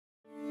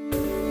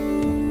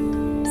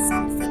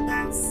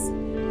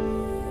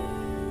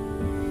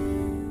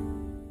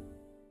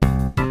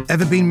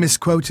Ever been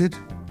misquoted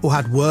or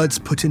had words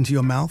put into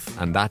your mouth?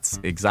 And that's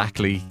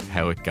exactly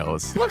how it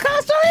goes. What kind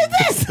of story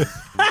is this?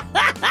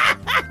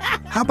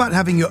 How about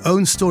having your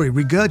own story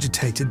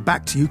regurgitated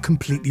back to you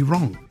completely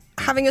wrong?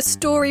 Having a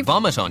story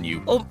Vomit on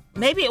you. Or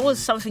maybe it was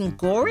something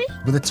gory?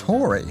 With a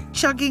Tory.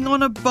 Chugging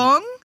on a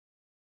bong?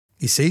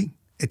 You see,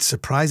 it's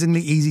surprisingly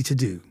easy to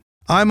do.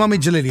 I'm Omid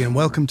Jalili and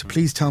welcome to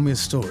Please Tell Me a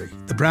Story,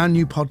 the brand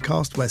new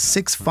podcast where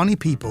 6 funny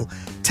people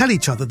tell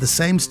each other the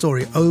same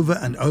story over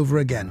and over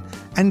again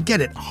and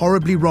get it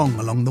horribly wrong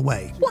along the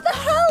way. What the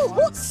hell?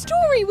 What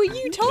story were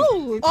you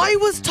told? I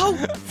was told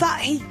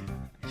that he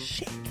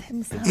shit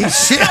himself. He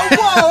shit.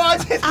 Whoa, I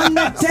did and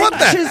the What the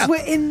dentures hell? were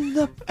in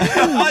the poo.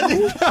 I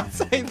did not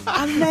say that.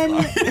 And then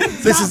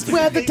that's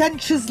where the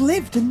dentures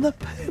lived, in the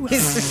poo.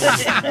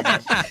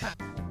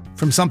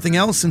 From Something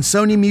Else and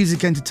Sony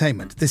Music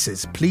Entertainment, this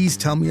is Please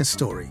Tell Me a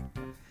Story.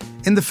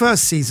 In the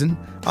first season,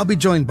 I'll be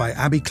joined by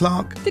Abby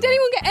Clark, Did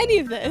anyone get any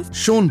of this?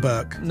 Sean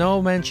Burke,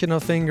 No mention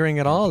of fingering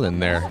at all in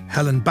there.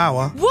 Helen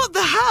Bauer, What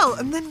the hell?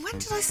 And then when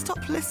did I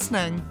stop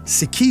listening?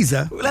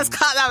 Sikiza, Let's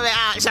cut that bit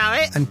out, shall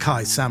we? and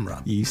Kai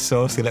Samra. You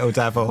saucy little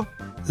devil.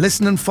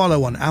 Listen and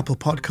follow on Apple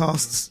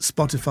Podcasts,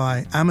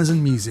 Spotify,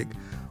 Amazon Music,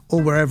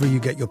 or wherever you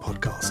get your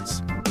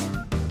podcasts.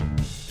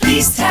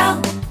 Please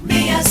tell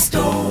me a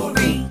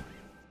story.